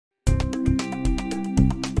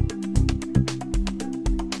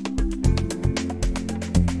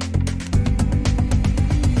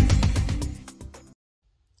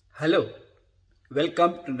Hello,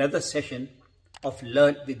 welcome to another session of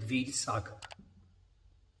Learn with Veer Sagar.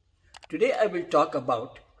 Today I will talk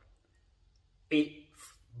about a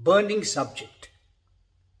burning subject,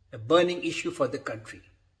 a burning issue for the country,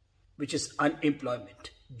 which is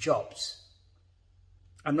unemployment, jobs.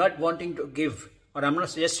 I'm not wanting to give, or I'm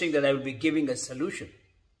not suggesting that I will be giving a solution,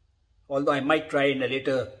 although I might try in a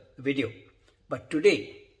later video. But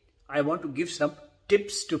today I want to give some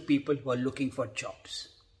tips to people who are looking for jobs.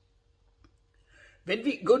 When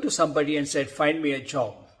we go to somebody and say, find me a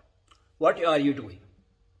job, what are you doing?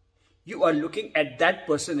 You are looking at that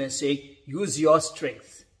person and saying, use your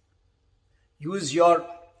strength. Use your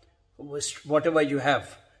whatever you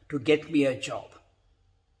have to get me a job.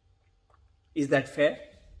 Is that fair?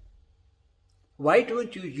 Why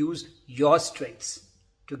don't you use your strengths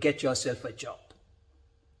to get yourself a job?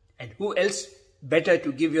 And who else better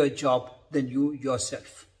to give you a job than you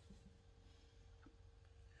yourself?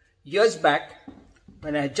 Years back,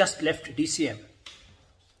 when I had just left DCM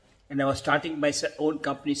and I was starting my own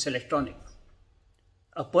company, Selectronic,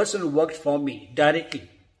 a person who worked for me directly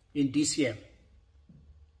in DCM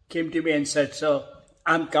came to me and said, "Sir,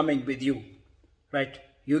 I'm coming with you, right?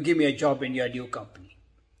 You give me a job in your new company."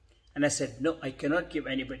 And I said, "No, I cannot give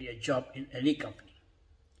anybody a job in any company,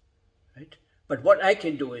 right? But what I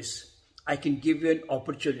can do is I can give you an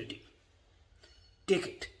opportunity. Take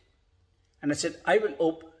it." And I said,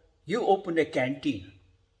 you open a canteen.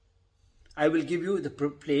 I will give you the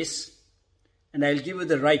place and I will give you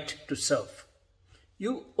the right to serve.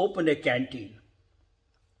 You open a canteen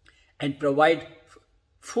and provide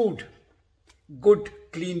food, good,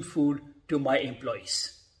 clean food to my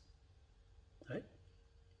employees. Right?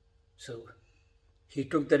 So he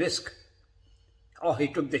took the risk, or he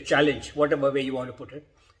took the challenge, whatever way you want to put it,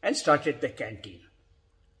 and started the canteen.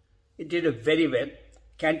 It did very well.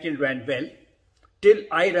 Canteen ran well till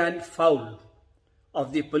I ran foul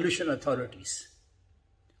of the pollution authorities.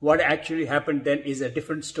 What actually happened then is a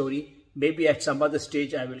different story. Maybe at some other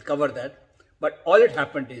stage I will cover that. But all it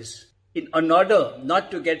happened is, in order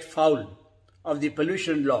not to get foul of the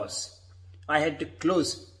pollution laws, I had to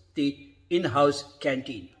close the in-house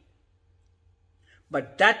canteen.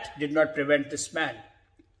 But that did not prevent this man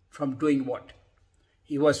from doing what?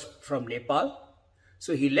 He was from Nepal.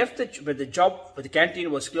 So he left when the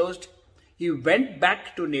canteen was closed. He went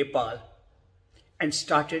back to Nepal and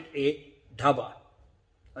started a dhaba,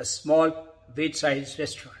 a small wage-sized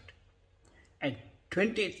restaurant. And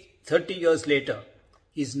 20-30 years later,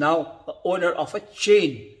 he is now the owner of a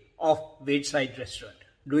chain of wage-sized restaurant,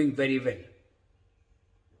 doing very well.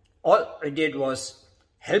 All I did was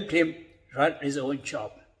help him run his own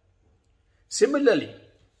shop. Similarly,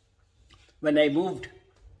 when I moved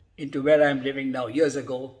into where I am living now years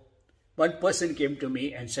ago, one person came to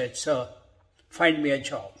me and said, "Sir, find me a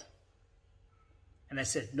job." And I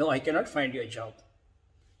said, "No, I cannot find you a job.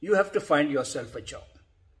 You have to find yourself a job.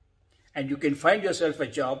 And you can find yourself a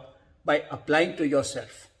job by applying to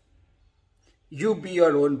yourself. You be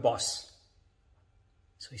your own boss."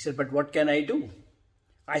 So he said, "But what can I do?"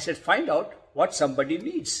 I said, "Find out what somebody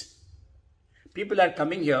needs. People are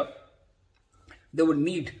coming here. They would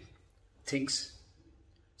need things.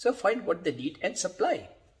 So find what they need and supply."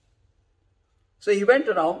 So he went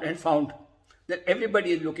around and found that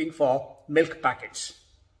everybody is looking for milk packets.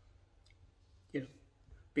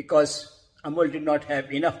 Because Amul did not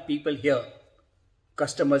have enough people here,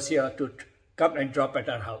 customers here, to come and drop at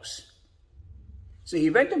our house. So he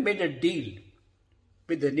went and made a deal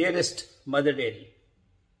with the nearest mother dairy,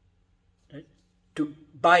 right, to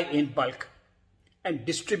buy in bulk and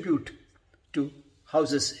distribute to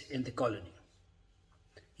houses in the colony.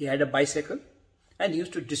 He had a bicycle and he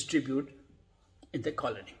used to distribute in the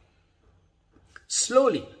colony.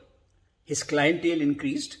 Slowly, his clientele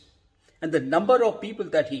increased and the number of people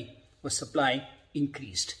that he was supplying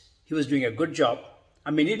increased. He was doing a good job.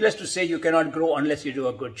 I mean, needless to say, you cannot grow unless you do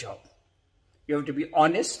a good job. You have to be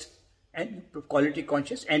honest and quality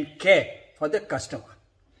conscious and care for the customer.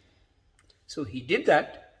 So he did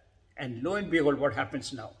that, and lo and behold, what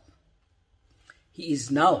happens now? He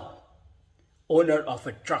is now owner of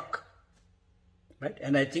a truck, right?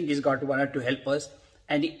 And I think he's got one or two helpers,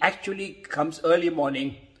 and he actually comes early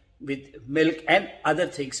morning with milk and other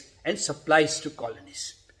things and supplies to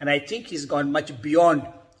colonies. And I think he's gone much beyond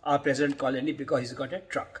our present colony because he's got a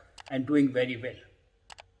truck and doing very well.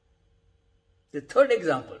 The third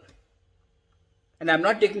example, and I'm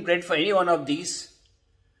not taking credit for any one of these,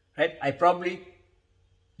 right? I probably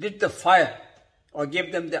lit the fire or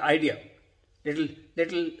gave them the idea,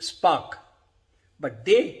 little spark, but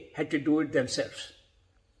they had to do it themselves.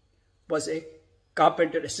 Was a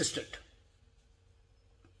carpenter assistant.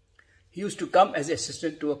 He used to come as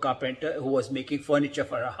assistant to a carpenter who was making furniture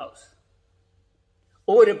for our house.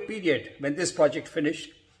 Over a period, when this project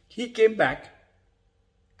finished, he came back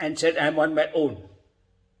and said, I'm on my own.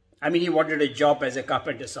 I mean, he wanted a job as a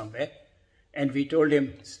carpenter somewhere. And we told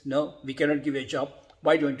him, no, we cannot give you a job.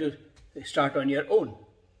 Why don't you start on your own?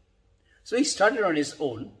 So he started on his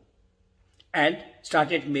own and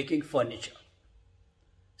started making furniture.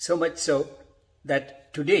 So much so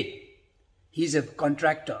that today he's a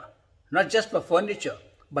contractor, not just for furniture,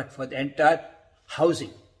 but for the entire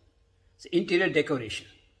housing. It's interior decoration.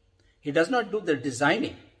 He does not do the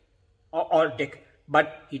designing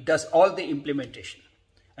but he does all the implementation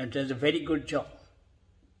and does a very good job.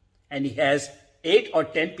 And he has 8 or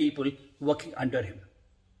 10 people working under him.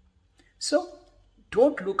 So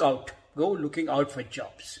don't go looking out for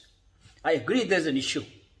jobs. I agree there's an issue.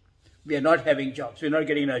 We are not having jobs. We're not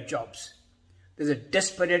getting our jobs. There's a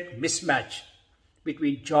desperate mismatch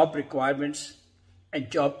between job requirements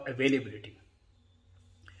and job availability.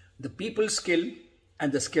 The people skill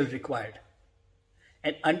and the skill required.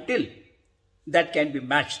 And until that can be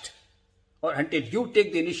matched, or until you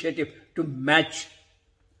take the initiative to match,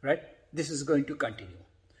 right, this is going to continue.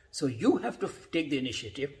 So you have to take the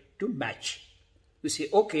initiative to match. You say,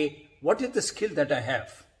 okay, what is the skill that I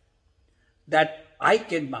have that I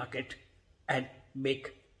can market and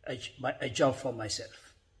make a job for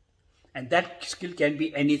myself? And that skill can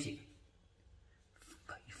be anything.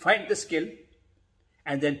 Find the skill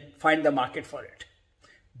and then find the market for it.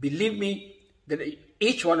 Believe me that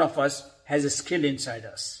each one of us has a skill inside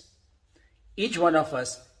us. Each one of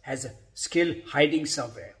us has a skill hiding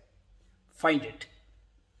somewhere. Find it.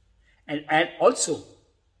 And also,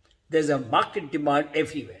 there's a market demand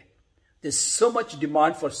everywhere. There's so much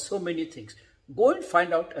demand for so many things. Go and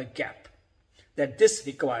find out a gap that this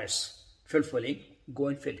requires fulfilling. Go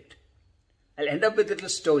and fill it. I'll end up with a little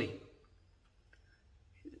story.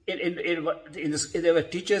 There were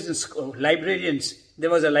teachers in school, librarians. There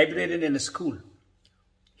was a librarian in a school.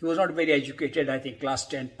 He was not very educated, I think class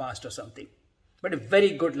 10 passed or something, but a very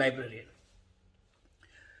good librarian.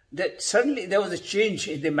 Suddenly there was a change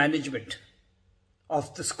in the management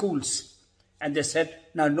of the schools, and they said,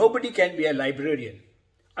 now nobody can be a librarian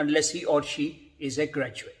unless he or she is a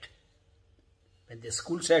graduate. When the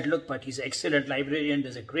school said, look, but he's an excellent librarian,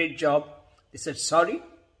 does a great job, they said, sorry,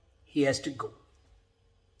 he has to go.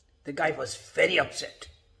 The guy was very upset.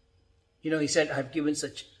 He said, I've given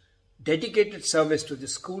such dedicated service to the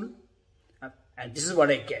school, and this is what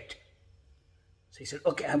I get. So he said,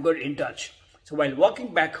 okay, I'm going to indulge. So while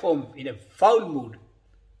walking back home in a foul mood,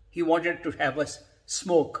 he wanted to have a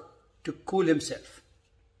smoke to cool himself.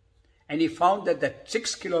 And he found that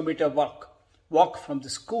 6-kilometer walk from the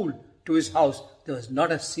school to his house, there was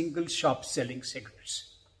not a single shop selling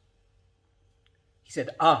cigarettes. He said,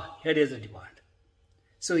 here is the demand.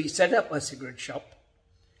 So he set up a cigarette shop,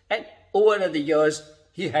 and over the years,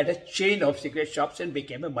 he had a chain of cigarette shops and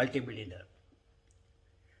became a multimillionaire.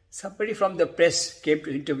 Somebody from the press came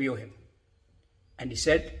to interview him. And he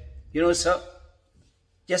said, sir,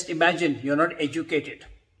 just imagine you're not educated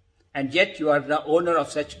and yet you are the owner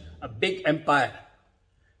of such a big empire.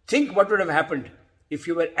 Think what would have happened if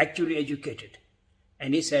you were actually educated.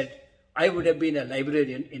 And he said, I would have been a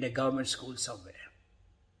librarian in a government school somewhere.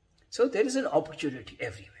 So there is an opportunity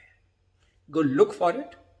everywhere. Go look for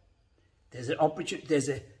it. There's an opportunity, there's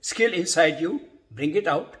a skill inside you, bring it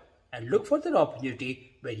out and look for that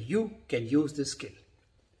opportunity where you can use the skill.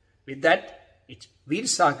 With that, it's Veer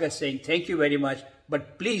Sagar saying thank you very much,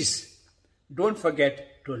 but please don't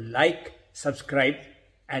forget to like, subscribe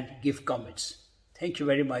and give comments. Thank you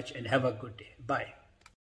very much and have a good day. Bye.